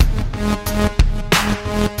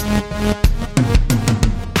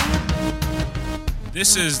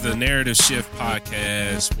This is the Narrative Shift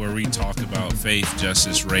podcast where we talk about faith,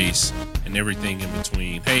 justice, race, and everything in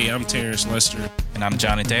between. Hey, I'm Terence Lester. And I'm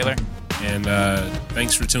Johnny Taylor. And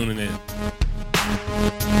thanks for tuning in.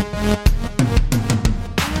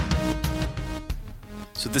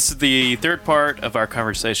 So this is the third part of our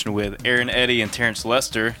conversation with Eryn Eddy and Terence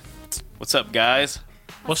Lester. What's up, guys?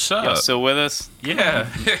 What's up? Y'all still with us? Yeah.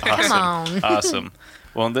 Awesome. Come on. Awesome.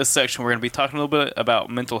 Well, in this section, we're going to be talking a little bit about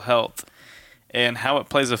mental health and how it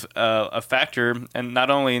plays a factor, and not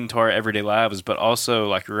only into our everyday lives, but also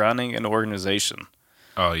like running an organization.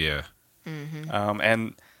 Oh, yeah. Mm-hmm.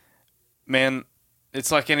 And man, it's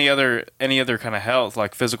like any other kind of health,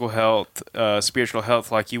 like physical health, spiritual health.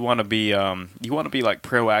 Like you want to be like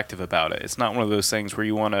proactive about it. It's not one of those things where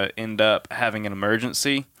you want to end up having an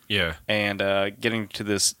emergency. Yeah. And getting to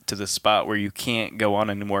this spot where you can't go on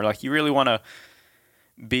anymore. Like you really want to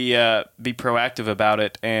be proactive about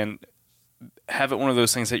it and have it one of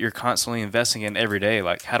those things that you're constantly investing in every day.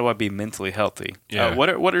 Like, how do I be mentally healthy? Yeah.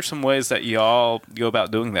 What are some ways that y'all go about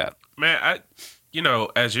doing that? Man,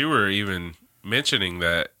 as you were even mentioning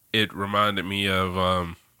that, it reminded me of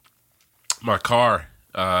my car.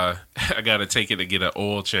 I got to take it to get an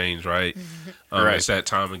oil change, right? Right. It's that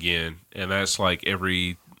time again. And that's like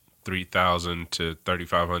every 3,000 to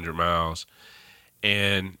 3,500 miles.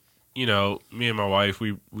 And, me and my wife,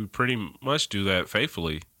 we pretty much do that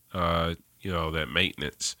faithfully, that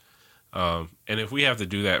maintenance. And if we have to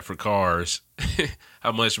do that for cars,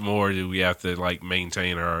 how much more do we have to like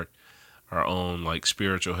maintain our own like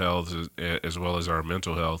spiritual health as well as our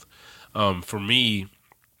mental health? For me,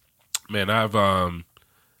 man,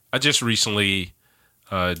 I just recently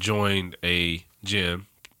joined a gym.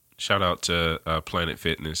 Shout out to Planet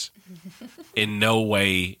Fitness. In no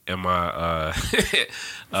way am I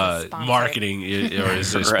marketing it, or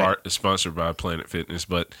is it sponsored by Planet Fitness.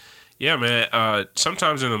 But yeah, man,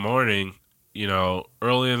 sometimes in the morning,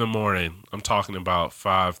 early in the morning, I'm talking about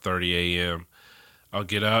 5:30 a.m., I'll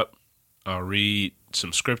get up, I'll read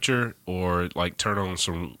some scripture or like turn on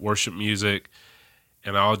some worship music,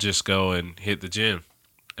 and I'll just go and hit the gym.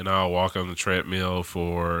 And I'll walk on the treadmill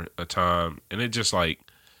for a time, and it just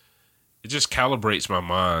calibrates my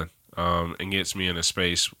mind and gets me in a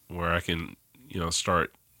space where I can,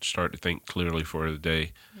 start to think clearly for the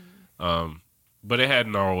day. But it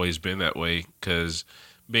hadn't always been that way because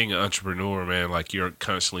being an entrepreneur, man, like you're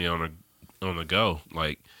constantly on the go.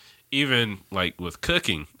 Like even like with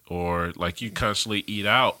cooking, or like you constantly eat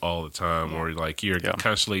out all the time, or like you're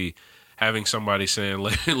constantly having somebody saying,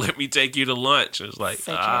 let me take you to lunch. It's like,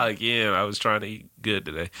 again, I was trying to eat good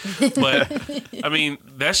today. But, I mean,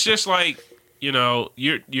 that's just like,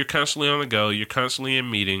 you're constantly on the go. You're constantly in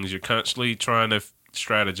meetings. You're constantly trying to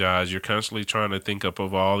strategize. You're constantly trying to think up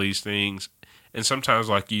of all these things. And sometimes,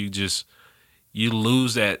 like, you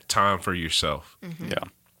lose that time for yourself. Mm-hmm.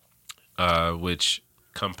 Yeah. Which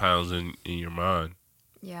compounds in your mind.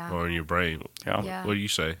 Yeah. Or in your brain. Yeah. What do you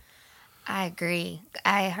say? I agree.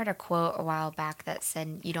 I heard a quote a while back that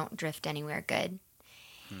said, "You don't drift anywhere good."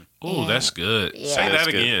 Oh, that's good. Yeah. Say That's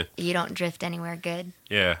that good. again. You don't drift anywhere good.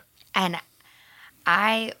 Yeah. And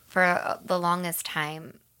I, for the longest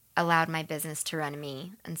time, allowed my business to run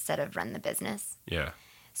me instead of run the business. Yeah.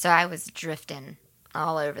 So I was drifting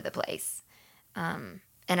all over the place. And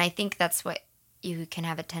I think that's what you can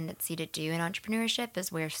have a tendency to do in entrepreneurship,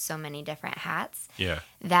 is wear so many different hats. Yeah.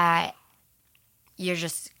 That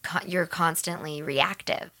you're constantly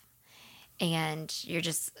reactive, and you're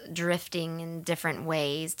just drifting in different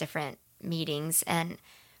ways, different meetings. And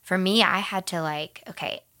for me, I had to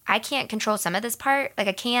okay, I can't control some of this part. Like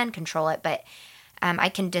I can control it, but I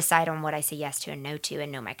can decide on what I say yes to and no to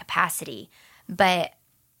and know my capacity. But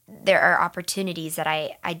there are opportunities that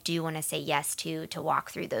I do want to say yes to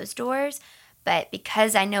walk through those doors. But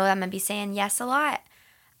because I know I'm going to be saying yes a lot,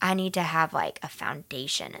 I need to have like a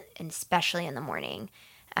foundation, and especially in the morning.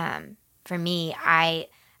 For me, I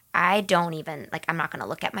don't even, I'm not going to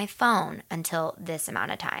look at my phone until this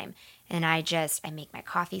amount of time. And I make my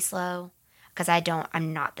coffee slow, because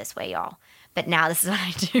I'm not this way, y'all. But now this is what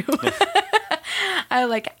I do.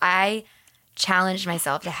 I challenged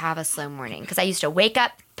myself to have a slow morning, because I used to wake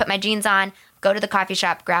up, put my jeans on, go to the coffee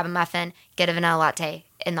shop, grab a muffin, get a vanilla latte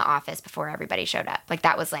in the office before everybody showed up.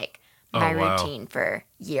 That was my routine for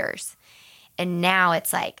years. And now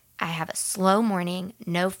it's I have a slow morning,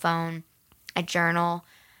 no phone, I journal,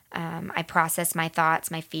 I process my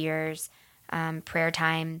thoughts, my fears, prayer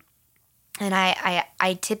time. And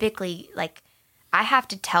I typically, I have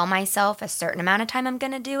to tell myself a certain amount of time I'm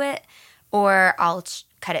going to do it, or I'll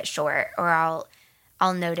cut it short, or I'll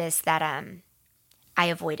I'll notice that I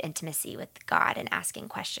avoid intimacy with God and asking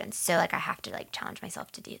questions. So like I have to like challenge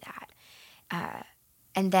myself to do that.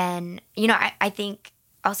 And then, you know, I think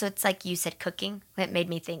also it's like you said cooking. It made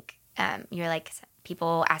me think you're like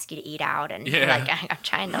people ask you to eat out and you're like I'm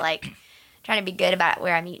trying to be good about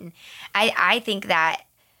where I'm eating. I think that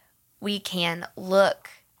we can look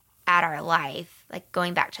at our life, like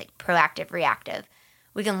going back to like proactive, reactive.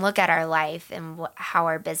 We can look at our life and how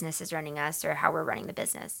our business is running us or how we're running the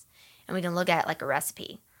business. And we can look at it like a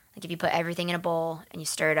recipe. Like if you put everything in a bowl and you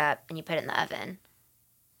stir it up and you put it in the oven.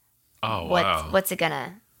 Oh, wow. What's it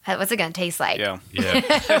gonna taste like? Yeah.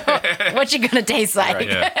 What's it gonna taste like? Right.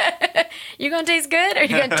 Yeah. You gonna taste good or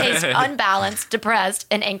you gonna taste unbalanced, depressed,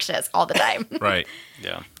 and anxious all the time? Right.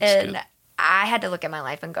 Yeah. And I had to look at my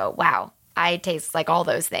life and go, wow, I taste like all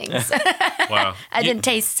those things. Wow. I didn't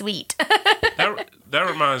taste sweet. That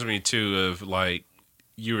reminds me too of like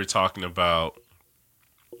you were talking about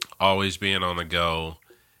always being on the go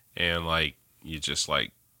and like you're just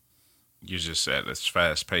at this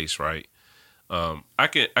fast pace, right? I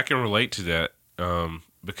can relate to that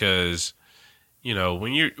because you know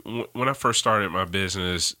when I first started my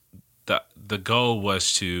business, the goal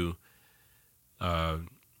was to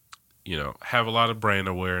you know have a lot of brand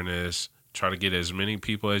awareness, try to get as many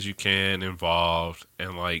people as you can involved,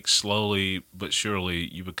 and like slowly but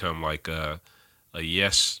surely you become like a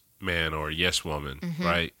yes man or a yes woman,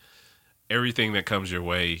 right? Everything that comes your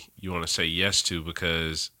way, you want to say yes to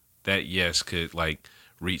because that yes could like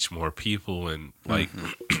reach more people and like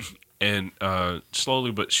and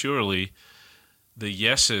slowly but surely the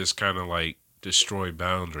yeses kind of like destroy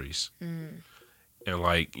boundaries. And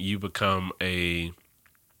like you become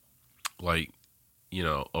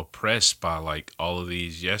oppressed by like all of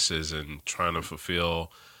these yeses and trying to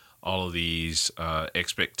fulfill all of these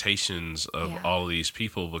expectations of all of these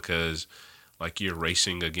people because like you're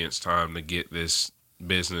racing against time to get this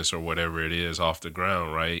business or whatever it is off the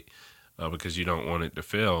ground, right? Because you don't want it to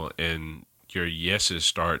fail, and your yeses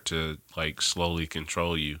start to like slowly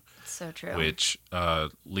control you. So true. Which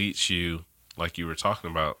leads you, like you were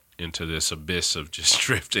talking about, into this abyss of just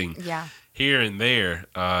drifting here and there.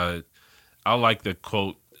 I like the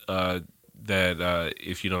quote that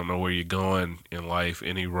if you don't know where you're going in life,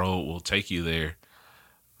 any road will take you there,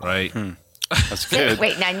 right? That's good.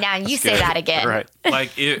 Wait, now you say that again. Right.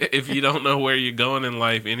 Like if you don't know where you're going in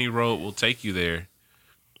life, any road will take you there.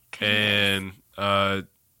 Goodness. And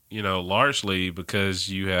you know, largely because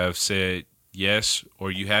you have said yes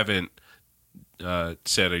or you haven't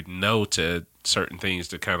said a no to certain things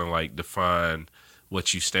to kind of like define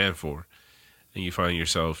what you stand for, and you find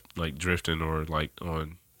yourself like drifting or like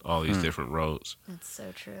on all these different roads. That's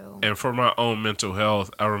so true. And for my own mental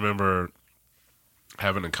health, I remember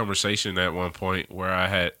having a conversation at one point where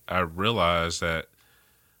I realized that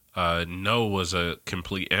no was a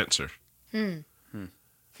complete answer.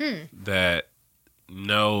 That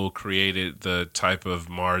no created the type of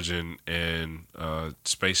margin and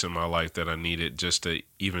space in my life that I needed just to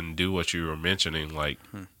even do what you were mentioning, like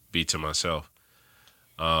be to myself.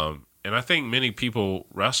 And I think many people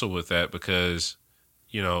wrestle with that because,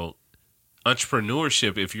 you know,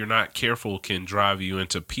 entrepreneurship, if you're not careful, can drive you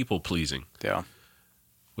into people pleasing. Yeah.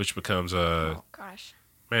 Which becomes Oh gosh.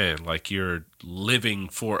 man, like you're living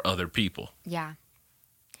for other people. Yeah.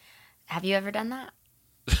 Have you ever done that?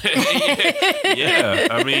 Yeah,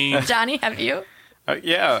 I mean, Johnny, have you?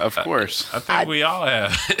 Yeah, of course. I think we all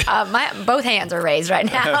have. Both hands are raised right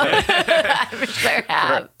now. I sure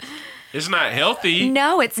have. It's not healthy.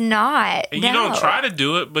 No, it's not. And no. you don't try to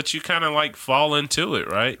do it, but you kind of like fall into it,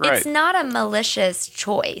 right? Right. It's not a malicious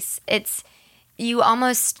choice. You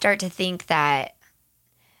almost start to think that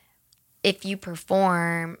if you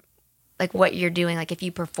perform like what you're doing, like if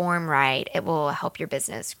you perform right, it will help your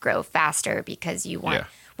business grow faster because you want,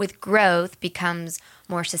 with growth becomes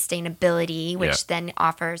more sustainability, which then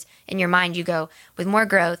offers, in your mind, you go, with more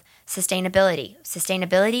growth, sustainability.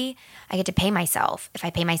 Sustainability, I get to pay myself. If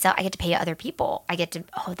I pay myself, I get to pay other people. I get to,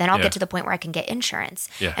 then I'll get to the point where I can get insurance.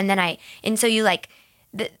 Yeah. And so you like,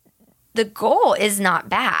 the goal is not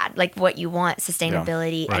bad, like what you want,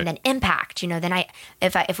 sustainability and then impact, you know, then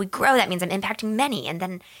if we grow, that means I'm impacting many. And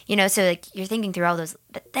then, you know, so like you're thinking through all those,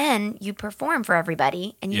 but then you perform for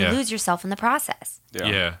everybody and you lose yourself in the process.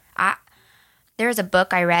 Yeah. There's a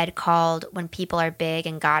book I read called When People Are Big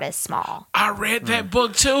and God is Small. I read that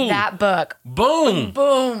book too. That book. Boom.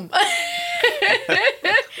 Boom.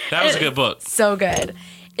 That was a good book. So good.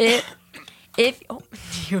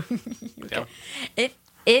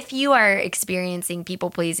 if you are experiencing people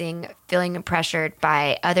pleasing, feeling pressured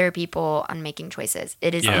by other people on making choices,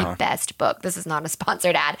 it is the best book. This is not a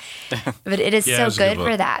sponsored ad, but it is so good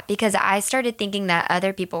for that, because I started thinking that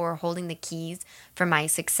other people were holding the keys for my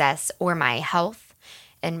success or my health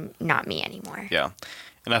and not me anymore. Yeah.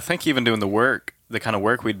 And I think even doing the kind of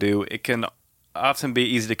work we do, it can often be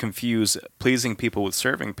easy to confuse pleasing people with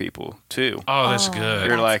serving people too. Oh, that's good.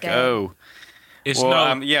 You're like, good. It's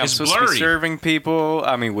I'm it's supposed blurry. to be serving people.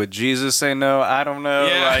 I mean, would Jesus say no? I don't know.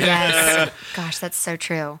 Yeah. Yes. Gosh, that's so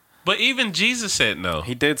true. But even Jesus said no.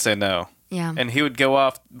 He did say no. Yeah. And he would go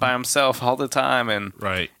off by himself all the time, and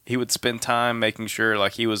he would spend time making sure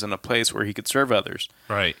like he was in a place where he could serve others.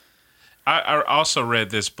 Right. I also read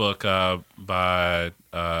this book by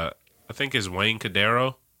I think it's Wayne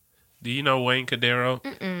Cadero. Do you know Wayne Cadero?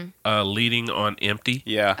 Leading on Empty.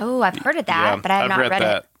 Yeah. Oh, I've heard of that, but I have not read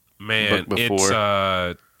that. it. Man,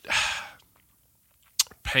 it's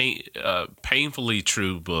painfully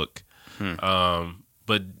true book,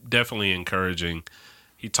 but definitely encouraging.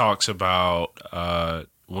 He talks about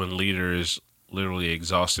when leaders literally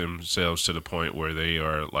exhaust themselves to the point where they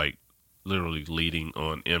are like literally leading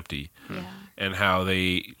on empty, and how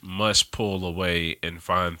they must pull away and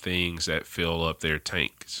find things that fill up their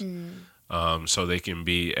tanks, so they can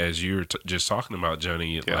be, as you were just talking about,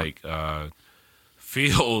 Johnny, like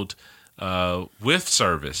filled with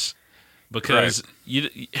service. Because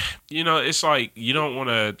you know, it's like you don't want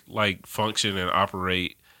to like function and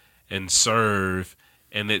operate and serve,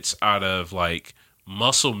 and it's out of like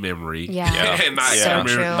muscle memory, and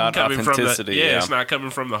not coming from authenticity. It's not coming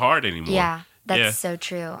from the heart anymore. Yeah, that's so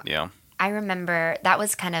true. Yeah, I remember that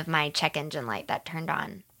was kind of my check engine light that turned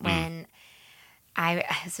on when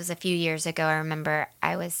this was a few years ago. I remember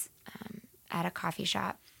I was at a coffee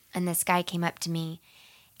shop, and this guy came up to me,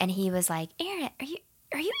 and he was like, "Eryn, are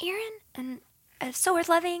you Eryn? And So Worth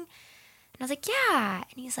Loving?" And I was like, "Yeah."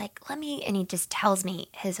 And he's like, and he just tells me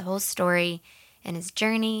his whole story and his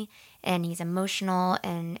journey, and he's emotional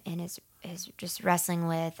and is just wrestling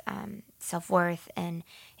with self-worth and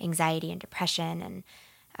anxiety and depression, and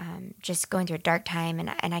just going through a dark time,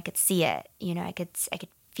 and I could see it. You know, I could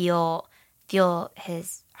feel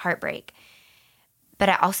his heartbreak. But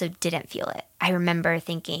I also didn't feel it. I remember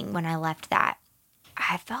thinking when I left that,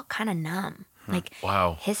 I felt kind of numb. Like,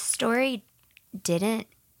 his story didn't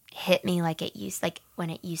hit me like when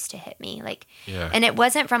it used to hit me. Like, and it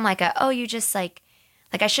wasn't from like you just like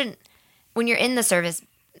I shouldn't, when you're in the service,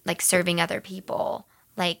 like serving other people,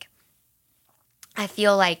 like, I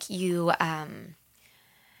feel like you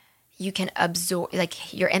can absorb,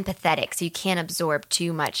 like you're empathetic, so you can't absorb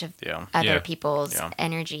too much of other people's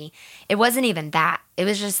energy. It wasn't even that. It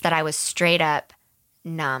was just that I was straight up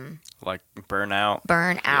numb. Like burnout.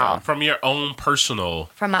 From my own personal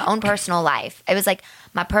life. It was like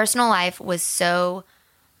my personal life was so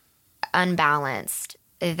unbalanced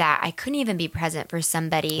that I couldn't even be present for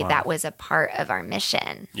somebody that was a part of our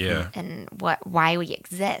mission. And why we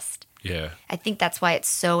exist. I think that's why it's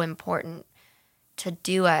so important to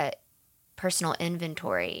do a personal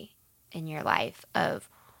inventory in your life of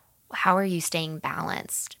how are you staying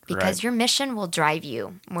balanced, because your mission will drive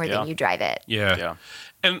you more than you drive it.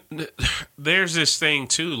 And there's this thing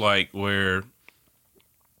too, like where,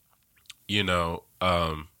 you know,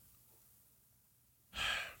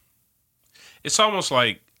 it's almost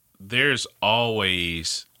like there's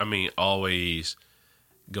always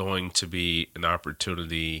going to be an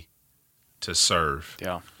opportunity to serve.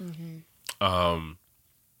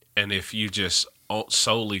 And if you just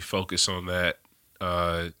solely focus on that,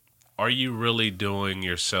 are you really doing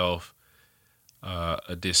yourself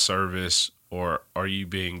a disservice, or are you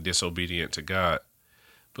being disobedient to God?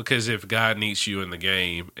 Because if God needs you in the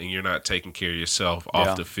game and you're not taking care of yourself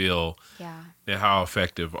off the field, then how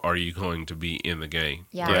effective are you going to be in the game?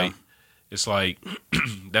 Right? It's like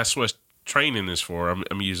that's what training is for.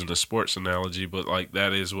 I'm using a sports analogy, but like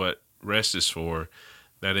that is what rest is for.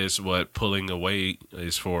 That is what pulling away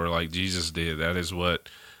is for, like Jesus did. That is what,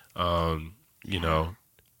 you know,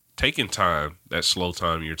 taking time, that slow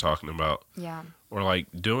time you're talking about. Or like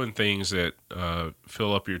doing things that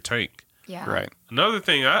fill up your tank. Another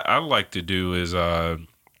thing I like to do is I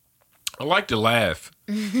like to laugh.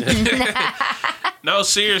 No,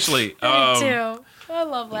 seriously. Me too. I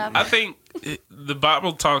love laughing. I think the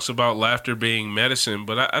Bible talks about laughter being medicine,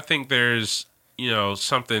 but I think there's, you know,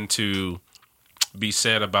 something to be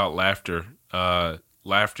said about laughter.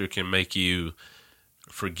 Laughter can make you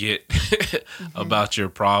forget about your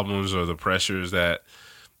problems or the pressures that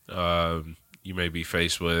you may be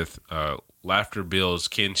faced with. Laughter builds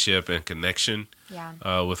kinship and connection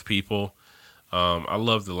with people. I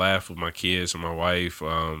love to laugh with my kids and my wife,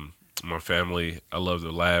 my family. I love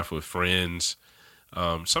to laugh with friends.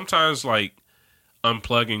 Sometimes, like,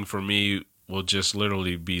 unplugging for me will just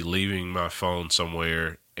literally be leaving my phone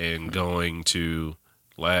somewhere and going to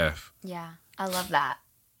laugh. Yeah, I love that.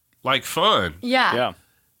 Like fun. Yeah. Yeah.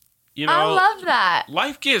 You know, I love that.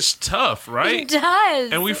 life gets tough, right? It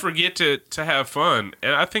does. And we forget to have fun.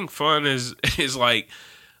 And I think fun is like,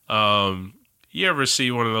 you ever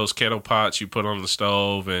see one of those kettle pots you put on the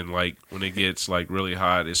stove and like when it gets like really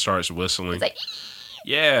hot, it starts whistling? It's like,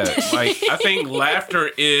 Yeah, like I think laughter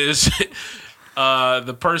is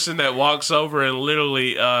the person that walks over and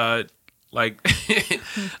literally like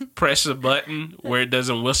press a button where it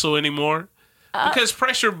doesn't whistle anymore. Because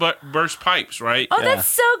pressure bursts pipes, right? oh, that's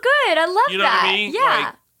so good. I love You know that. what I mean? Yeah.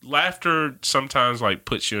 Like laughter sometimes like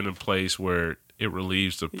puts you in a place where it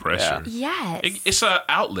relieves the pressure. Yes. It's an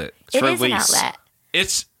outlet. It is an release. outlet.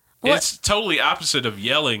 It's What- it's totally opposite of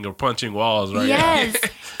yelling or punching walls, right? Yes.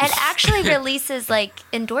 It actually releases like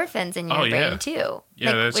endorphins in your Oh, yeah. brain too.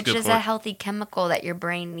 Yeah, Like, that's a which good is a point. healthy chemical that your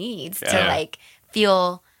brain needs to Yeah. like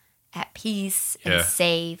feel at peace and Yeah.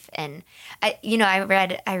 safe. And I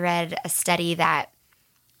read a study that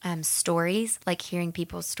stories, like hearing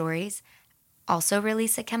people's stories, also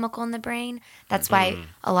release a chemical in the brain. That's why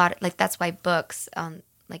that's why books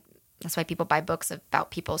that's why people buy books about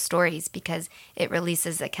people's stories, because it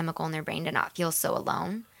releases a chemical in their brain to not feel so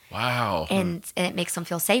alone, Wow. and it makes them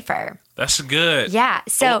feel safer. That's good. Yeah.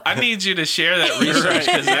 So I need you to share that research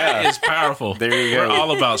because that is powerful. There you We're go.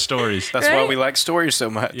 all about stories. That's why Right? we like stories so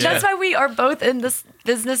much. Yeah. that's why we are both in this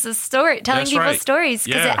business of telling That's people right. stories,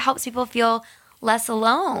 because Yeah. it helps people feel less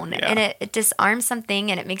alone, Yeah. and it disarms something,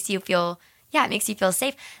 and it makes you feel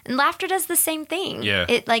safe. And laughter does the same thing. Yeah.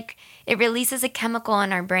 It releases a chemical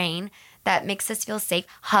in our brain that makes us feel safe.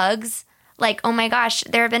 Hugs, like, oh my gosh,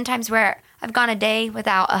 there have been times where I've gone a day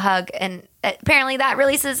without a hug, and apparently that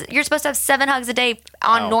releases. You're supposed to have 7 hugs a day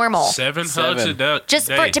on Wow. normal, Seven hugs a 7. day. just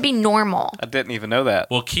for it to be normal. I didn't even know that.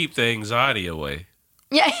 will keep the anxiety away.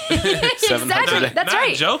 Yeah, 7 hugs a exactly. day. That's Not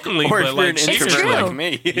right. jokingly, Or but if you're an like introvert seriously. true. like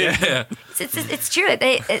me. Yeah. It's true.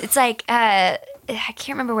 It's like I can't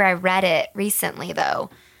remember where I read it recently though.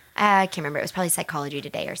 I can't remember. It was probably Psychology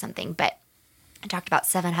Today or something. But I talked about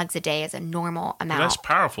 7 hugs a day as a normal amount That's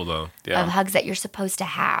powerful though. Yeah. of hugs that you're supposed to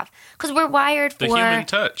have, because we're wired The for human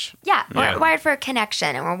touch. yeah, Yeah. we're wired for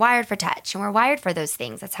connection, and we're wired for touch, and we're wired for those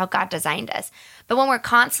things. That's how God designed us. But when we're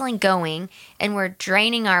constantly going and we're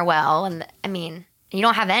draining our well, and I mean, you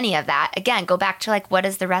don't have any of that. Again, go back to like, what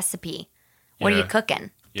is the recipe? What are Yeah. you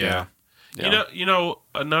cooking? Yeah. Yeah. You know,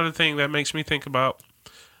 another thing that makes me think about,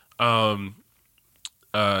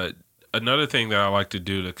 another thing that I like to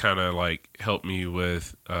do to kind of like help me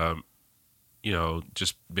with, you know,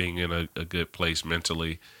 just being in a good place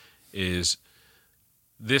mentally is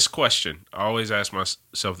this question. I always ask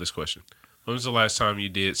myself this question. When was the last time you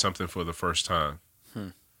did something for the first time?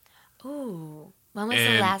 Ooh, when was the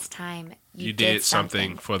And last time You did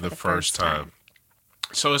something for the first time.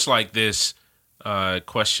 So it's like this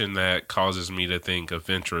question that causes me to think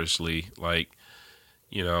adventurously, like,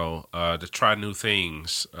 you know, to try new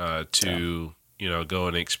things, to, you know, go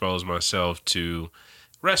and expose myself to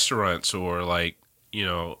restaurants or like, you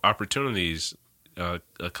know, opportunities. A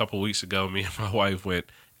couple weeks ago, me and my wife went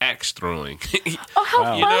axe throwing. Oh, how Wow.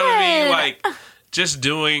 fun! You know what I mean? Like just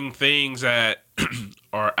doing things that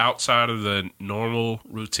are outside of the normal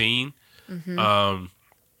routine. Mm-hmm.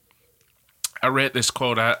 I read this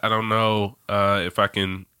quote. I don't know if I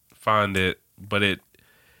can find it, but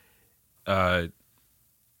they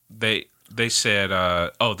said,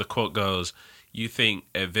 the quote goes, "You think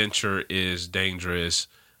adventure is dangerous?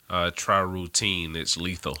 Try routine. It's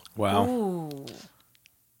lethal." Wow. Ooh,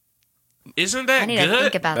 Isn't that I need good? to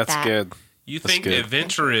think about That's that. good. You That's think good.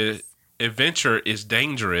 adventure is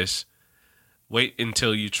dangerous? Wait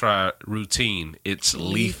until you try routine. It's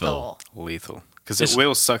lethal. Lethal. Because It's- it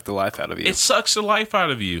will suck the life out of you. It sucks the life out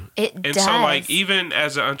of you. It And does. so, like, even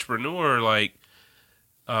as an entrepreneur, like,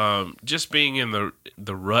 just being in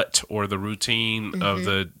the rut or the routine of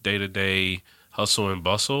the day-to-day hustle and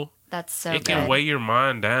bustle, That's so it good. can weigh your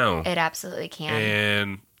mind down. It absolutely can.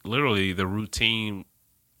 And literally, the routine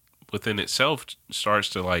within itself starts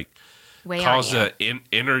to, like, Weigh cause on you. the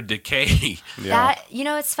inner decay. yeah. That, you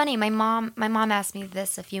know, it's funny. My mom asked me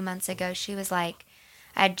this a few months ago. She was like,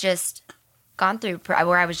 I'd just gone through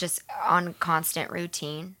where I was just on constant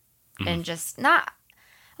routine and just not.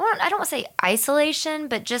 I don't want to say isolation,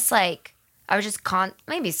 but just like I was just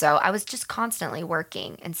maybe so. I was just constantly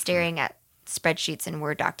working and staring at spreadsheets and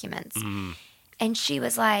Word documents. And she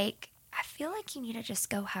was like, I feel like you need to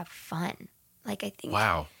just go have fun. Like, I think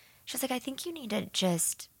Wow. she's like, I think you need to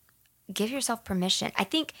just give yourself permission. I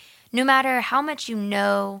think no matter how much you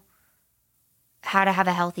know how to have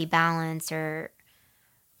a healthy balance or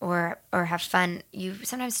have fun, you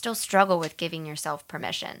sometimes still struggle with giving yourself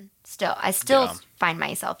permission. I still find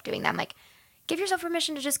myself doing that. I'm like, give yourself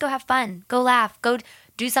permission to just go have fun, go laugh, go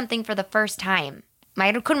do something for the first time.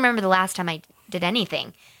 I couldn't remember the last time I did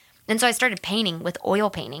anything. And so I started painting with oil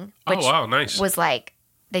painting, which nice. was like,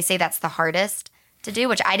 they say that's the hardest to do,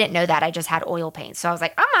 which I didn't know that. I just had oil paint. So I was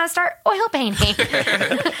like, I'm going to start oil painting.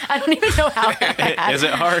 I don't even know how. Is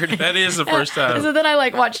it hard? That is the first time. So then I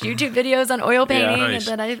like watched YouTube videos on oil painting, nice.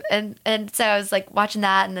 and then and so I was like watching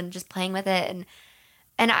that and then just playing with it,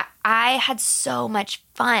 and I had so much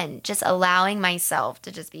fun just allowing myself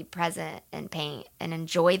to just be present and paint and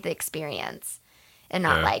enjoy the experience and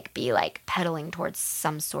not like be like pedaling towards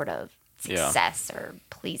some sort of success or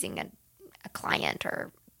pleasing a client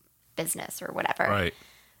or business or whatever. Right.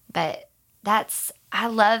 But I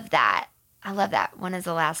love that. I love that. When is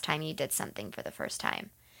the last time you did something for the first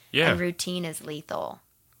time? Yeah. And routine is lethal.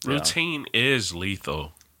 Routine is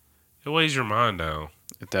lethal. It weighs your mind down.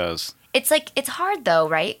 It does. It's like, it's hard though,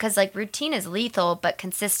 right? Because like routine is lethal, but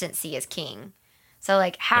consistency is king. So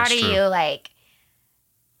like, how do you like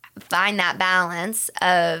find that balance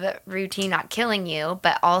of routine not killing you,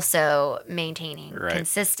 but also maintaining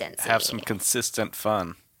consistency? Have some consistent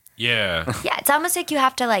fun. Yeah. Yeah, it's almost like you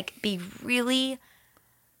have to like be really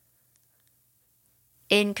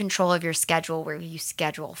in control of your schedule where you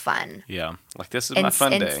schedule fun. Yeah, like this is my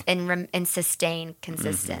fun day. And sustain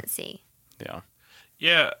consistency. Yeah.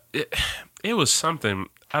 Yeah, it was something.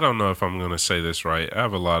 I don't know if I'm going to say this right. I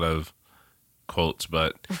have a lot of quotes,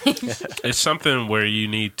 but it's something where you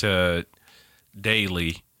need to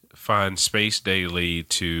daily find space daily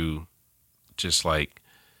to just like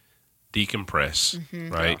decompress,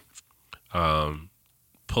 right?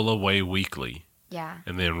 Pull away weekly. Yeah.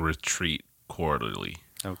 And then retreat quarterly.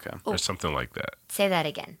 Okay. Or something like that. Say that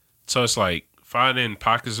again. So it's like finding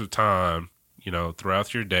pockets of time,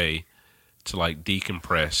 throughout your day to like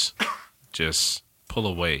decompress, just pull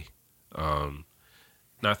away.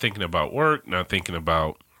 Not thinking about work, not thinking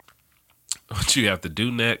about what you have to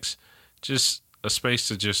do next. Just a space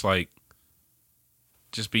to just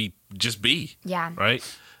be. Yeah.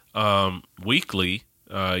 Right? Weekly,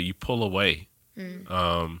 you pull away.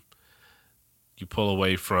 You pull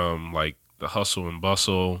away from like the hustle and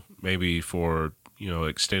bustle, maybe for,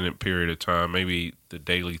 extended period of time. Maybe the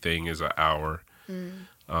daily thing is an hour.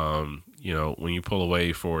 When you pull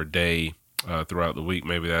away for a day throughout the week,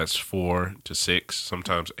 maybe that's 4 to 6,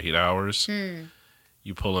 sometimes 8 hours.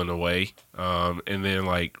 You pulling away. And then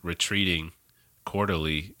like retreating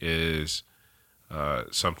quarterly is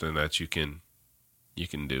something that you can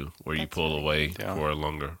do where you pull away for a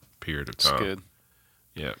longer period of time. That's good.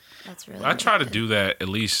 Yeah. That's really I try to do that at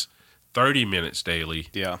least 30 minutes daily.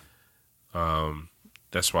 Yeah.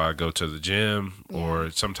 That's why I go to the gym, or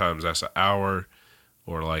sometimes that's an hour,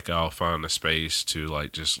 or like I'll find a space to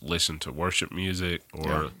like just listen to worship music,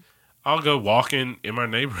 or I'll go walking in my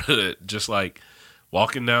neighborhood, just like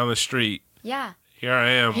walking down the street. Yeah. Here I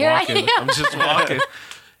am walking. I'm just walking.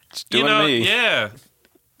 Just doing me. Yeah.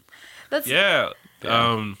 That's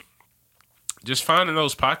Just finding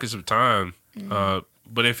those pockets of time.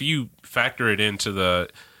 But if you factor it into the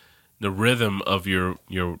rhythm of your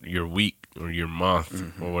week or your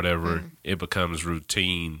month or whatever, it becomes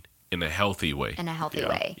routine in a healthy way. in a healthy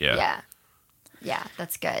way. Yeah. Yeah,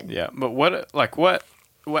 that's good. Yeah, but what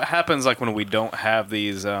happens like when we don't have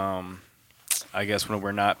these? I guess when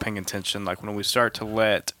we're not paying attention, like when we start to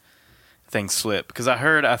let things slip. Because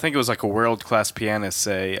I think it was like a world-class pianist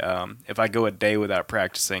say, if I go a day without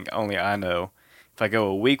practicing, only I know. If I go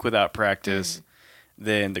a week without practice,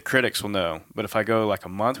 then the critics will know. But if I go like a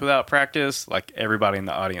month without practice, like everybody in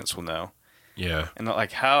the audience will know. Yeah. And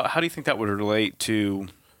like how do you think that would relate to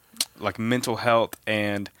like mental health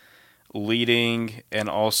and leading, and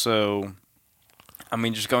also, I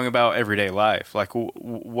mean, just going about everyday life? Like,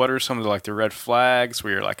 what are some of the red flags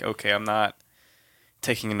where you're like, okay, I'm not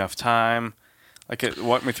taking enough time? Like,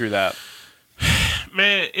 walk me through that.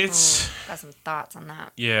 Man, it's... got some thoughts on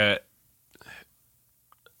that. Yeah.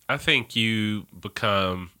 I think you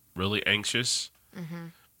become really anxious.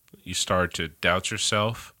 You start to doubt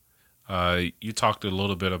yourself. You talked a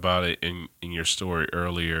little bit about it in your story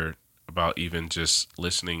earlier, about even just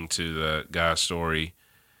listening to the guy's story.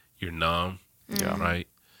 You're numb, right?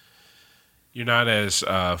 You're not as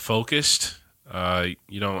focused.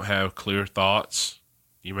 You don't have clear thoughts.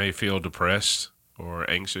 You may feel depressed or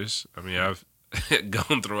anxious. I mean, I've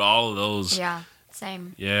gone through all of those. Yeah,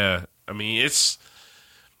 same. Yeah. I mean,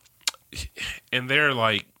 and they're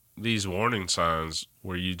like these warning signs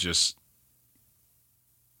where you just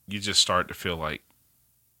start to feel like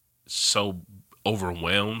so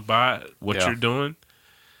overwhelmed by what you're doing.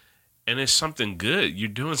 And it's something good. You're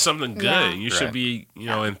doing something good. Yeah. You should be,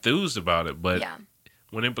 enthused about it. But Yeah.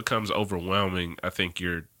 when it becomes overwhelming, I think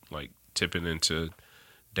you're like tipping into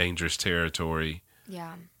dangerous territory.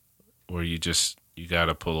 Yeah. Where you got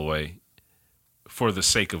to pull away for the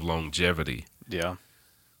sake of longevity. Yeah.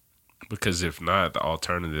 Because if not, the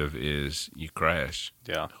alternative is you crash.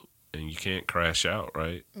 Yeah. And you can't crash out,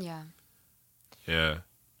 right? Yeah. Yeah.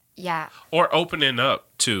 Yeah. Or opening up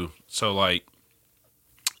too. So like,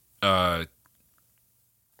 I'm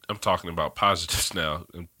talking about positives now.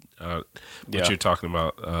 But you're talking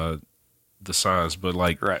about the signs, but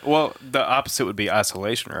like, right. Well, the opposite would be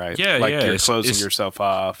isolation, right? Yeah, like yeah. you're closing yourself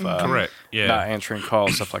off. Correct. Yeah. Not answering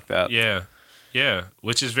calls, stuff like that. Yeah. Yeah.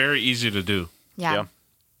 Which is very easy to do. Yeah.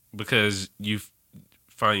 Because you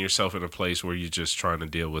find yourself in a place where you're just trying to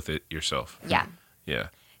deal with it yourself. Yeah. Yeah.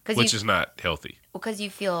 Which is not healthy. Because you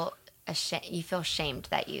feel shamed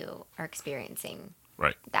that you are experiencing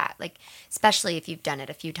right. that. Like, especially if you've done it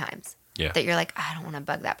a few times. Yeah. That you're like, I don't want to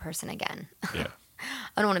bug that person again. Yeah.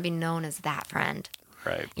 I don't want to be known as that friend.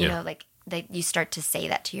 Right. You know, like you start to say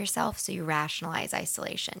that to yourself, so you rationalize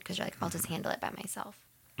isolation because you're like, I'll just handle it by myself.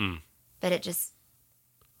 But it just,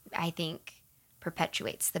 I think,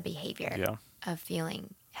 perpetuates the behavior of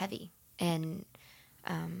feeling heavy and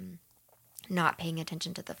not paying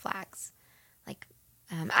attention to the flags. Like,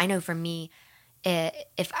 I know for me,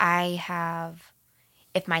 if my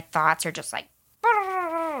thoughts are just like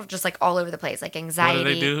all over the place, like anxiety. What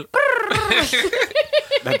do they do?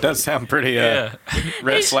 That does sound pretty red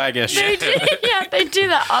flaggish. They do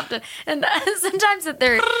that often, and sometimes that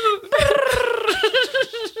they're.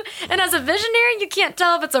 And as a visionary, you can't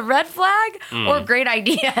tell if it's a red flag or great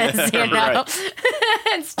ideas. You know,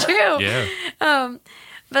 it's true. Yeah.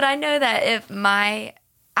 But I know that if I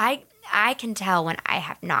can tell when I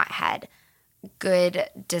have not had good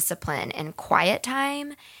discipline and quiet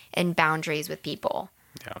time and boundaries with people.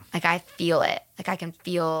 Yeah. Like I feel it. Like I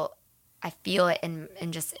feel it in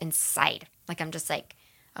just inside. Like I'm just like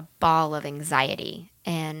a ball of anxiety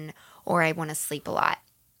or I want to sleep a lot.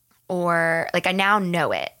 Or like I now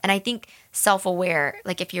know it. And I think self-aware,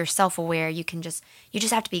 like if you're self-aware, you just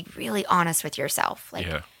have to be really honest with yourself. Like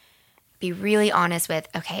be really honest with,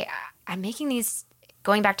 okay, I'm making these,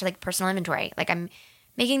 going back to like personal inventory, like I'm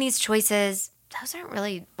making these choices. Those aren't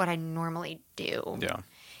really what I normally do. Yeah.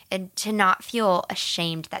 And to not feel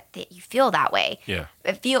ashamed that you feel that way. Yeah.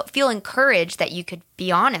 Feel encouraged that you could be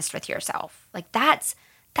honest with yourself. Like that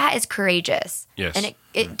is courageous. Yes. And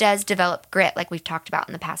it does develop grit, like we've talked about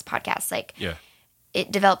in the past podcasts. Like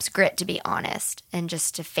it develops grit to be honest and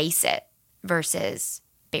just to face it versus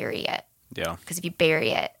bury it. Yeah. Because if you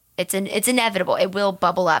bury it, it's inevitable. It will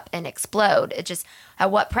bubble up and explode. It just,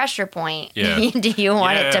 at what pressure point do you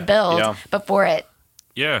want it to build before it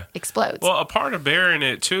explodes? Well, a part of burying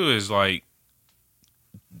it too is like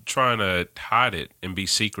trying to hide it and be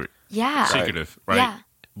secretive, right? Yeah.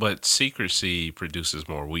 But secrecy produces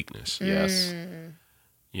more weakness. Yes.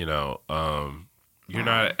 You know, you're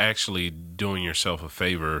not actually doing yourself a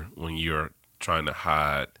favor when you're trying to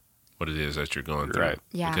hide what it is that you're going through. Right.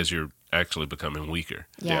 Yeah. Because you're actually becoming weaker.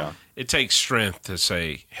 Yeah. It takes strength to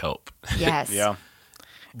say help. Yes. Yeah.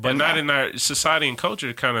 But not in our society and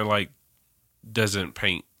culture, kind of like doesn't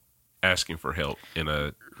paint asking for help in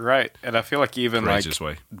a right. And I feel like even like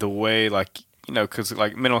way. The way like, you know, because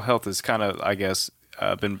like mental health is kind of, I guess,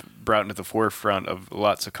 been brought into the forefront of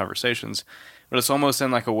lots of conversations, but it's almost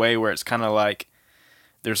in like a way where it's kind of like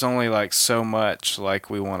there's only like so much like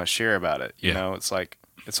we want to share about it. You know, it's like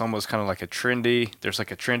it's almost kind of like there's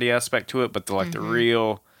like a trendy aspect to it, but the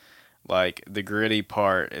real, like the gritty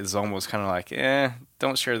part is almost kind of like,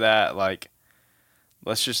 don't share that. Like,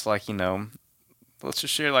 let's just like, you know, let's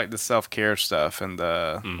just share like the self-care stuff and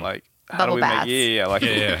the like, how do we make,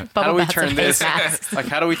 how do we turn this, like,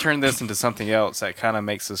 how do we turn this into something else that kind of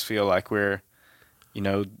makes us feel like we're, you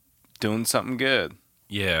know, doing something good.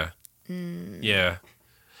 Yeah. Yeah.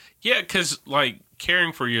 Yeah. 'Cause like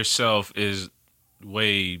caring for yourself is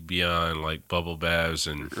way beyond like bubble baths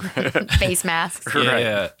and face masks.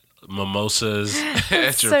 Yeah. Mimosas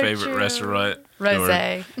at your favorite restaurant.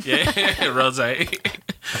 Rosé. Yeah. Rosé.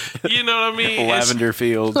 You know what I mean? Lavender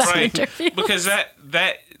fields. Right. Because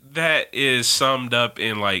that is summed up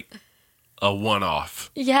in like a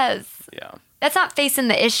one-off. Yes. Yeah. That's not facing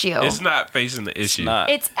the issue. It's not facing the issue.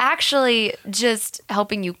 It's actually just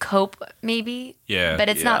helping you cope, maybe. Yeah. But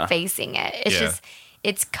it's not facing it. It's just,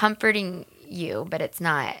 it's comforting you, but it's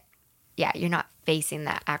not you're not facing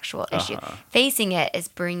that actual issue. Facing it is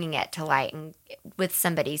bringing it to light and with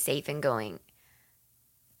somebody safe and going,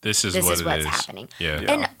 this is what's it is happening. Yeah.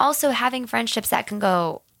 And also having friendships that can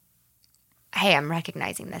go, hey, I'm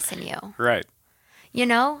recognizing this in you. Right. You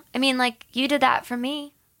know? I mean, like, you did that for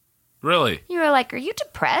me. Really? You were like, are you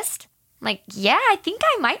depressed? I'm like, yeah, I think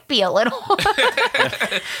I might be a little.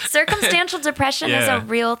 Circumstantial depression is a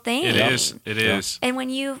real thing. It is. It is. And when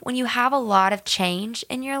you have a lot of change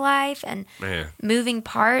in your life and moving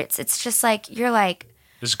parts, it's just like, you're like,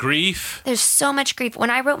 there's grief. There's so much grief. When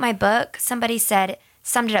I wrote my book, somebody summed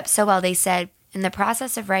it up so well. They said, in the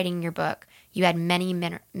process of writing your book, you had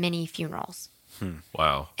many funerals.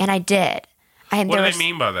 Wow. And I did. What do they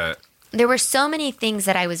mean by that? There were so many things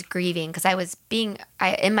that I was grieving because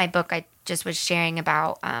in my book, I just was sharing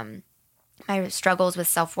about my struggles with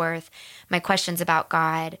self-worth, my questions about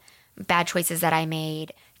God, bad choices that I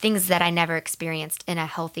made, things that I never experienced in a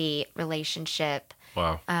healthy relationship.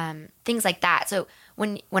 Wow. Things like that. So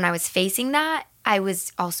when I was facing that, I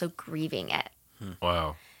was also grieving it.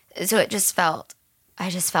 Wow. So I just felt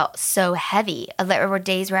so heavy. There were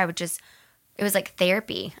days where it was like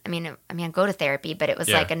therapy. I mean, I go to therapy, but it was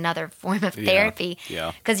like another form of therapy.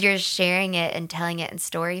 Yeah. Because you're sharing it and telling it in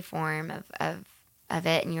story form of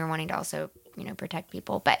it, and you're wanting to also, protect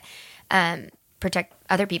people, but protect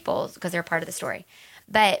other people because they're part of the story.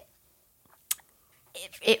 But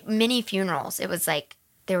many funerals. It was like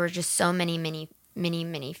there were just so many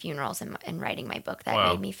funerals in writing my book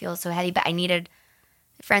that made me feel so heavy. But I needed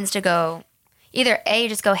friends to go. Either A,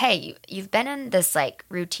 just go, hey, you've been in this like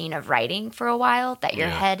routine of writing for a while that your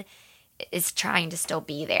head is trying to still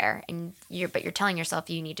be there, but you're telling yourself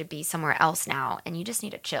you need to be somewhere else now, and you just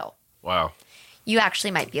need to chill. Wow. You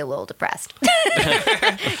actually might be a little depressed.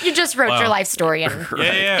 You just wrote your life story in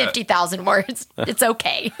 50,000 words. It's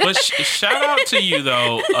okay. But shout out to you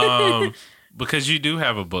though, because you do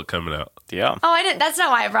have a book coming out. Yeah. Oh, I didn't. That's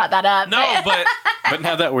not why I brought that up. No, but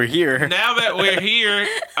now that we're here,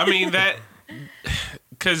 I mean that.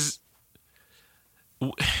 Because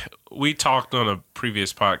we talked on a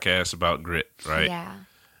previous podcast about grit, right? Yeah.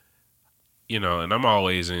 And I'm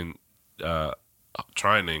always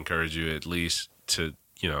trying to encourage you at least to,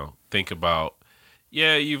 think about,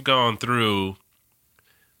 you've gone through,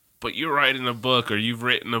 but you're writing a book or you've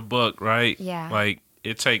written a book, right? Yeah. Like,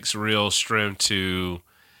 it takes real strength to,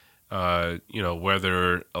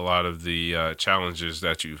 weather a lot of the challenges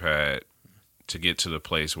that you've had to get to the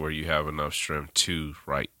place where you have enough strength to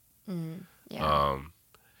write.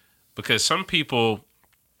 Because some people,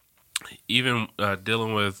 even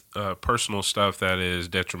dealing with personal stuff that is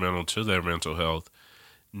detrimental to their mental health,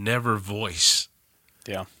 never voice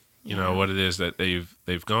what it is that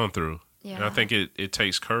they've gone through. And I think it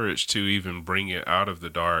takes courage to even bring it out of the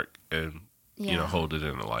dark and hold it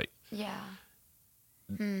in the light.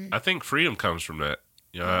 I think freedom comes from that.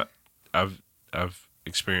 I've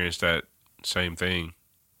experienced that same thing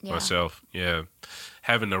myself.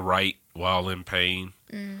 Having to write while in pain,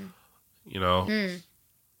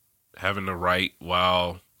 having to write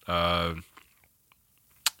while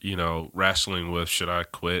wrestling with, should I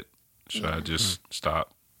quit, should I just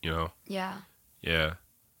stop, and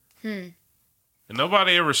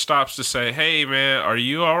nobody ever stops to say, hey man, are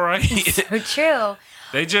you all right? So true.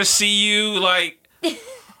 They just see you like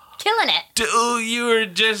killing it. Dude, you were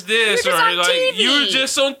just this, you were just or like TV. you were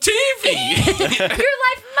just on TV. Your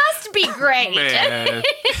life must be great. Man.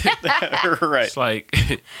 Right. It's like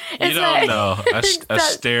you don't know. I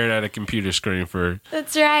stared at a computer screen for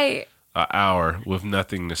That's right. an hour with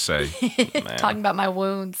nothing to say. Talking about my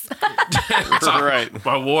wounds. Right.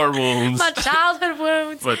 My war wounds. My childhood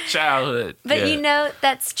wounds. My childhood. But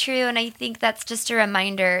that's true, and I think that's just a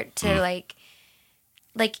reminder to like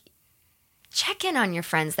check in on your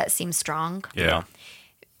friends that seem strong. Yeah.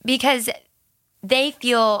 Because they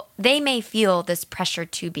may feel this pressure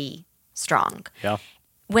to be strong. Yeah.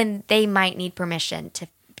 When they might need permission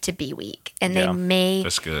to be weak. And they may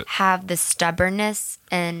have the stubbornness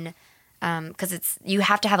and because you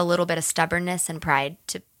have to have a little bit of stubbornness and pride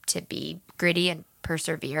to be gritty and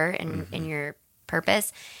persevere in your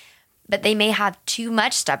purpose. But they may have too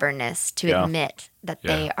much stubbornness to admit that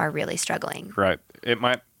they are really struggling. Right. It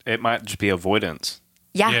might just be avoidance.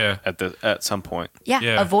 Yeah. At some point.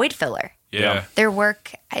 Yeah. Avoid filler. Yeah. Their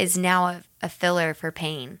work is now a filler for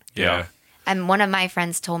pain. Yeah. And one of my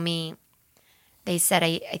friends told me, they said,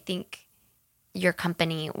 I think your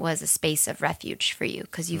company was a space of refuge for you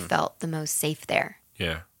because you felt the most safe there.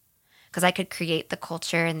 Yeah. Because I could create the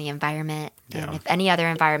culture and the environment. And if any other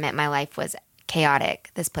environment in my life was chaotic,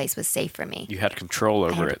 this place was safe for me. You had control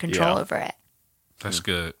over it. Control over it. That's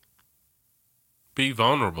good. Be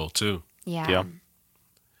vulnerable too. Yeah.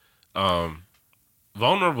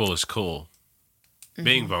 Vulnerable is cool.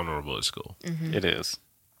 Being vulnerable is cool. It is.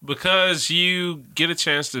 Because you get a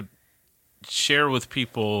chance to share with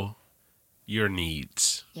people your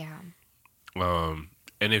needs. Yeah.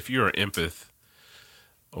 And if you're an empath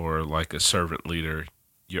or like a servant leader,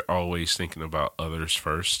 you're always thinking about others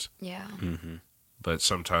first. Yeah. But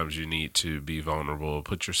sometimes you need to be vulnerable,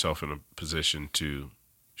 put yourself in a position to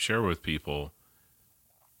share with people,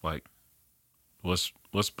 like, what's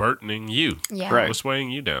burdening you. Yeah. Right. What's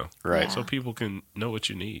weighing you down. Right. Yeah. So people can know what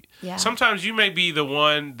you need. Yeah. Sometimes you may be the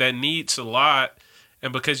one that needs a lot,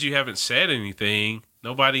 and because you haven't said anything,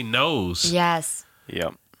 nobody knows. Yes.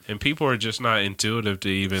 Yep. And people are just not intuitive to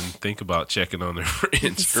even think about checking on their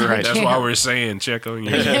friends. So Right. That's true. why we're saying check on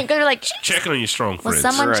your They're like, check on your strong will friends.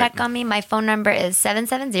 someone Right. check on me? My phone number is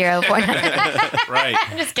 77049. Right.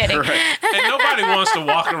 I'm just kidding. And nobody wants to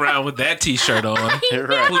walk around with that T-shirt on.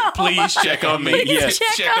 Right. Please check on me. Yes.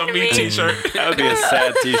 Check on me T-shirt. That would be a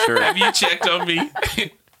sad T-shirt. Have you checked on me?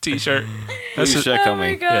 T-shirt. Please check on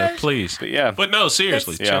me. Yeah, please. But yeah. But no,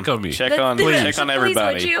 seriously, Yeah. check on me. Check That's on the- check on Please,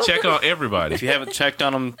 everybody. would you? Check on everybody. If you haven't checked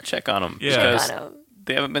on them, check on them. Yeah. Because Check on 'em.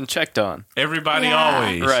 they haven't been checked on. Everybody Yeah.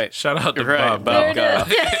 always. Right. Shout out to Right. Bob. Bob There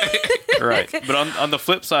God. Right. But on the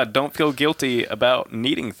flip side, don't feel guilty about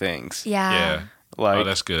needing things. Yeah. Yeah. Like, Oh,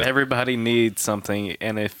 that's good. Everybody needs something,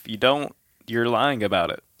 and if you don't, you're lying about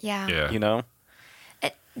it. Yeah. Yeah. You know?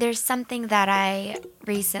 There's something that I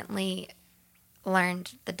recently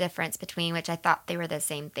learned the difference between, which I thought they were the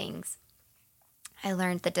same things. I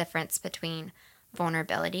learned the difference between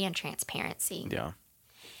vulnerability and transparency. Yeah.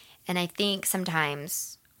 And I think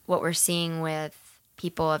sometimes what we're seeing with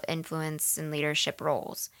people of influence and leadership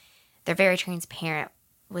roles, they're very transparent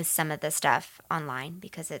with some of the stuff online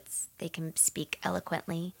because they can speak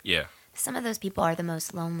eloquently. Yeah. Some of those people are the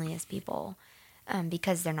most loneliest people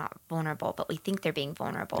because they're not vulnerable, but we think they're being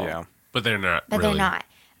vulnerable. Yeah. But they're not. But really. they're not.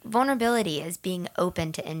 Vulnerability is being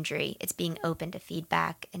open to injury. It's being open to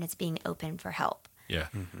feedback, and it's being open for help. Yeah.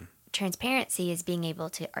 Transparency is being able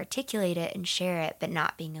to articulate it and share it, but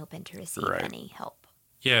not being open to receive Right. any help.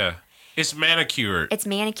 Yeah. It's manicured. It's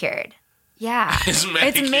manicured. Yeah. It's It's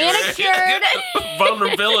manicured. manicured.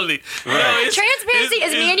 Vulnerability. Right. Transparency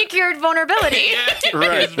is manicured vulnerability. Yeah.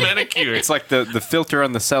 Right. It's manicured. It's like the filter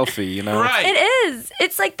on the selfie, you know? Right. It is.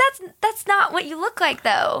 It's like that's not what you look like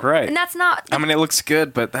though. Right. And that's not I mean, it looks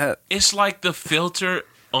good, but that It's like the filter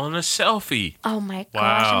on a selfie. oh my gosh,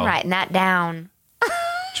 Wow. I'm writing that down.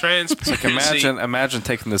 Transparency. imagine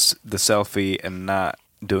taking the selfie and not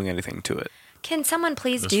doing anything to it. Can someone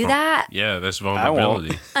please That's do that? Yeah, that's won't.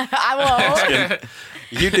 vulnerability. I won't.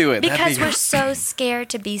 You do it. Because That'd be we're so scared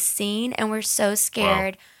to be seen and we're so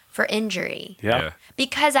scared for injury. yeah.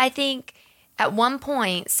 Because I think at one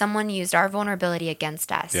point someone used our vulnerability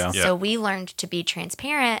against us. Yeah. Yeah. So we learned to be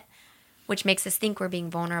transparent, which makes us think we're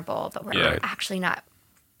being vulnerable, but we're Yeah. actually not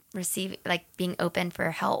receiving, like being open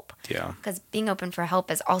for help. Yeah. Because being open for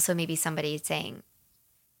help is also maybe somebody saying,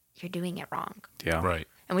 you're doing it wrong. Yeah. Right.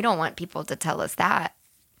 And we don't want people to tell us that.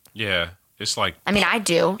 Yeah. It's like I mean, I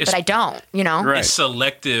do, It's- but I don't, you know? Right. it's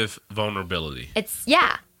selective vulnerability. It's,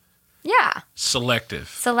 yeah. Yeah. Selective.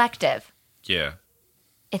 Selective. Yeah.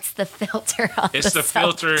 It's the filter on It's the selfie.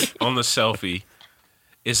 filter on the selfie.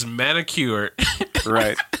 It's manicured.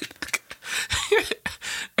 Right.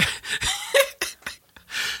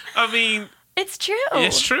 I mean, It's true.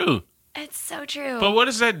 it's true. It's so true. But what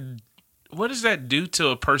does that do to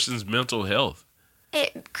a person's mental health?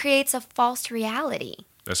 It creates a false reality.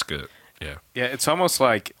 That's good. Yeah. Yeah, it's almost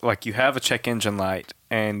like you have a check engine light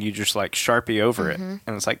and you just like Sharpie over it, and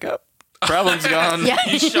it's like, oh, problem's gone. Yeah.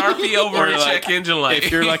 You Sharpie over Or a like, check engine light.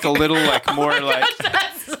 If you're like a little like more like,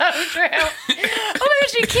 That's so true. Oh my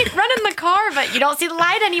gosh, you keep running the car, but you don't see the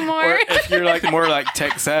light anymore. or if you're like more like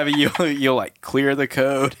tech savvy, you'll like clear the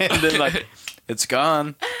code and then like it's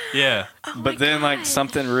gone. yeah. But then like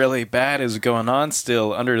something really bad is going on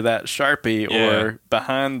still under that Sharpie Yeah. or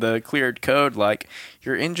behind the cleared code, like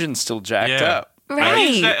your engine's still jacked Yeah. up. I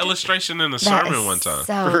used that Right. illustration in a That sermon is one time.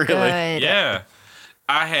 So Really? good. Yeah.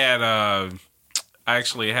 I had I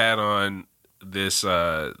actually had on this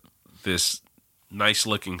this nice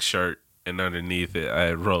looking shirt, and underneath it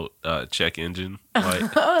I wrote check engine light.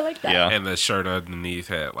 Oh, I like that. Yeah. And the shirt underneath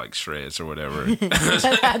had like shreds or whatever.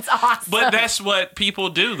 That's awesome. But that's what people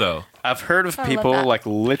do though. I've heard of love people that. like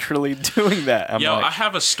literally doing that. I'm Yo, like, I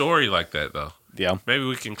have a story like that though. yeah. Maybe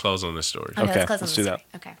we can close on this story. Okay, Okay, let's close on let's this do that.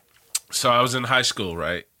 story. Okay. So I was in high school,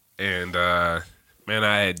 right? And man,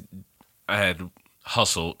 I had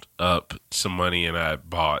hustled up some money and I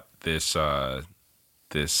bought this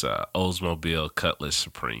Oldsmobile Cutlass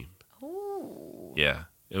Supreme. Ooh. Yeah.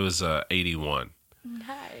 It was 81.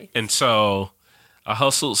 Nice. And so I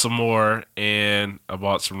hustled some more, and I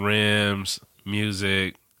bought some rims,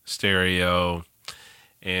 music, stereo,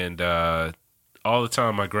 and all the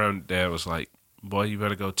time my granddad was like, boy, you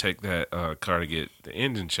better go take that car to get the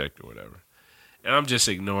engine checked or whatever. And I'm just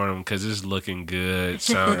ignoring him because it's looking good,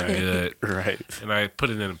 sounding good. Right. And I put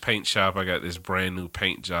it in a paint shop. I got this brand new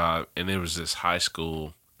paint job, and it was this high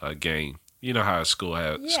school game. You know how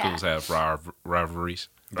schools have rivalries,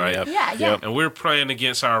 right? Yep. Yeah. Yep. And we're playing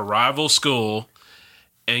against our rival school,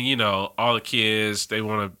 and you know, all the kids, they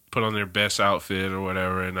want to put on their best outfit or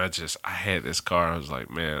whatever. And I had this car. I was like,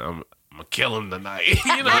 man, I'm gonna kill him tonight.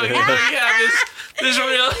 You know, this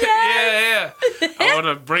real, yeah. I want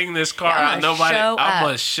to bring this car out. I'm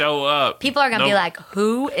gonna show up. People are gonna be like,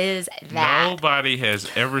 "Who is that?" Nobody has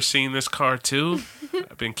ever seen this car too.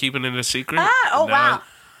 I've been keeping it a secret. Wow.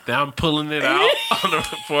 Now I'm pulling it out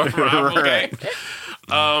for a rival game.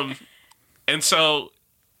 And so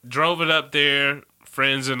drove it up there,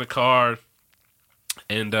 friends in the car,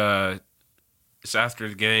 and it's after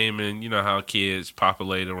the game, and you know how kids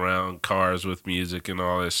populate around cars with music and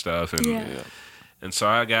all this stuff. And so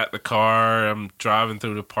I got the car, I'm driving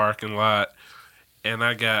through the parking lot, and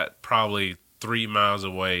I got probably 3 miles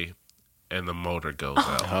away, and the motor goes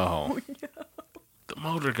out. Oh, no. The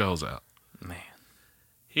motor goes out. man.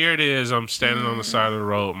 Here it is. I'm standing on the side of the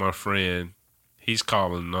road with my friend. He's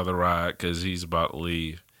calling another ride because he's about to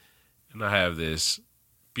leave. And I have this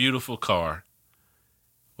beautiful car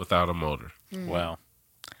without a motor. Wow.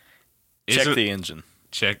 Check the engine.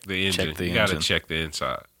 Check the engine. Check the you got to engine. check the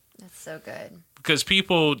inside. That's so good. Because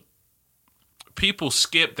people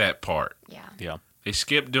skip that part. Yeah. Yeah. They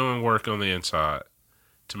skip doing work on the inside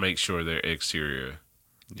to make sure their exterior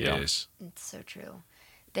is. It's so true.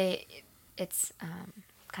 It's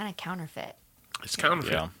kind of counterfeit. It's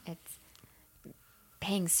counterfeit. Yeah. It's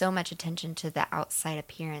paying so much attention to the outside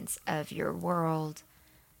appearance of your world,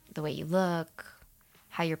 the way you look,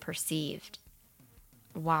 how you're perceived,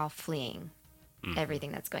 while fleeing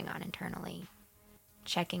everything that's going on internally.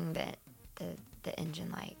 Checking the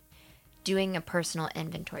engine light, doing a personal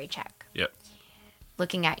inventory check. Yep.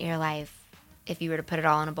 Looking at your life, if you were to put it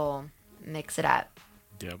all in a bowl, mix it up,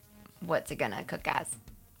 Yep. what's it gonna cook as?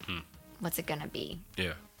 What's it gonna be?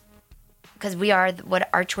 Yeah. Because what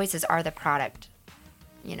our choices are the product,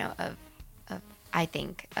 you know, of I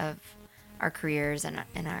think of our careers and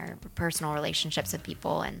our personal relationships with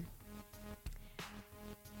people, and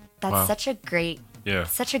that's such a great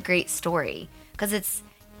story. Because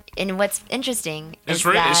and what's interesting is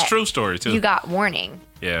that it's true story too. you got warning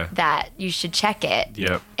that you should check it.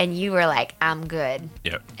 Yep. And you were like, I'm good.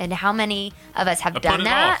 Yep. And how many of us have put done it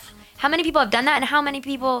that? off. How many people have done that? And how many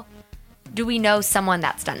people do we know someone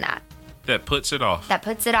that's done that? That puts it off. That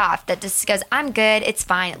puts it off. That just goes, I'm good. It's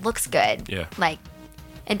fine. It looks good. Yeah.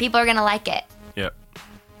 And people are going to like it. Yep.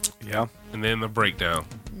 Yeah. And then the breakdown.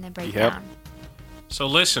 And they break Yep. down. So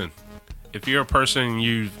listen, if you're a person and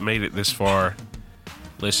you've made it this far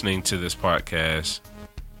listening to this podcast,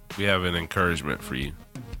 we have an encouragement for you.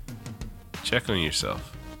 Check on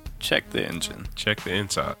yourself. Check the engine. Check the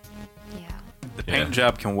inside. Yeah. The paint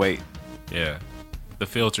job can wait. Yeah. The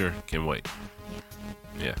filter can wait.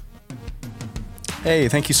 Yeah. Hey,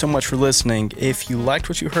 thank you so much for listening. If you liked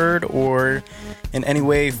what you heard or in any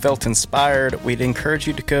way felt inspired, we'd encourage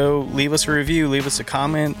you to go leave us a review, leave us a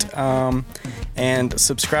comment, and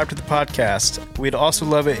subscribe to the podcast. We'd also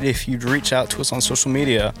love it if you'd reach out to us on social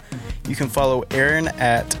media. You can follow Eryn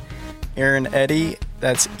at Eryn Eddy.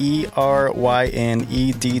 That's ERYNEDDY.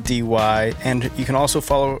 And you can also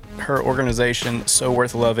follow her organization, So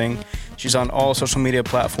Worth Loving. She's on all social media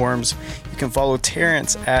platforms. You can follow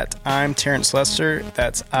Terence at I'm Terence Lester.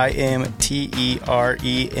 That's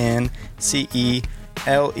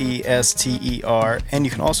IMTERENCELESTER. And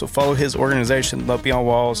you can also follow his organization, Love Beyond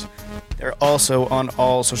Walls. They're also on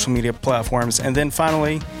all social media platforms. And then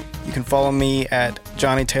finally, you can follow me at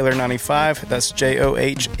Johnny Taylor 95. That's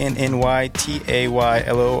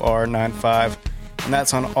JOHNNYTAYLOR 95. And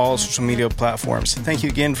that's on all social media platforms. Thank you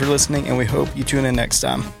again for listening, and we hope you tune in next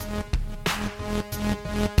time.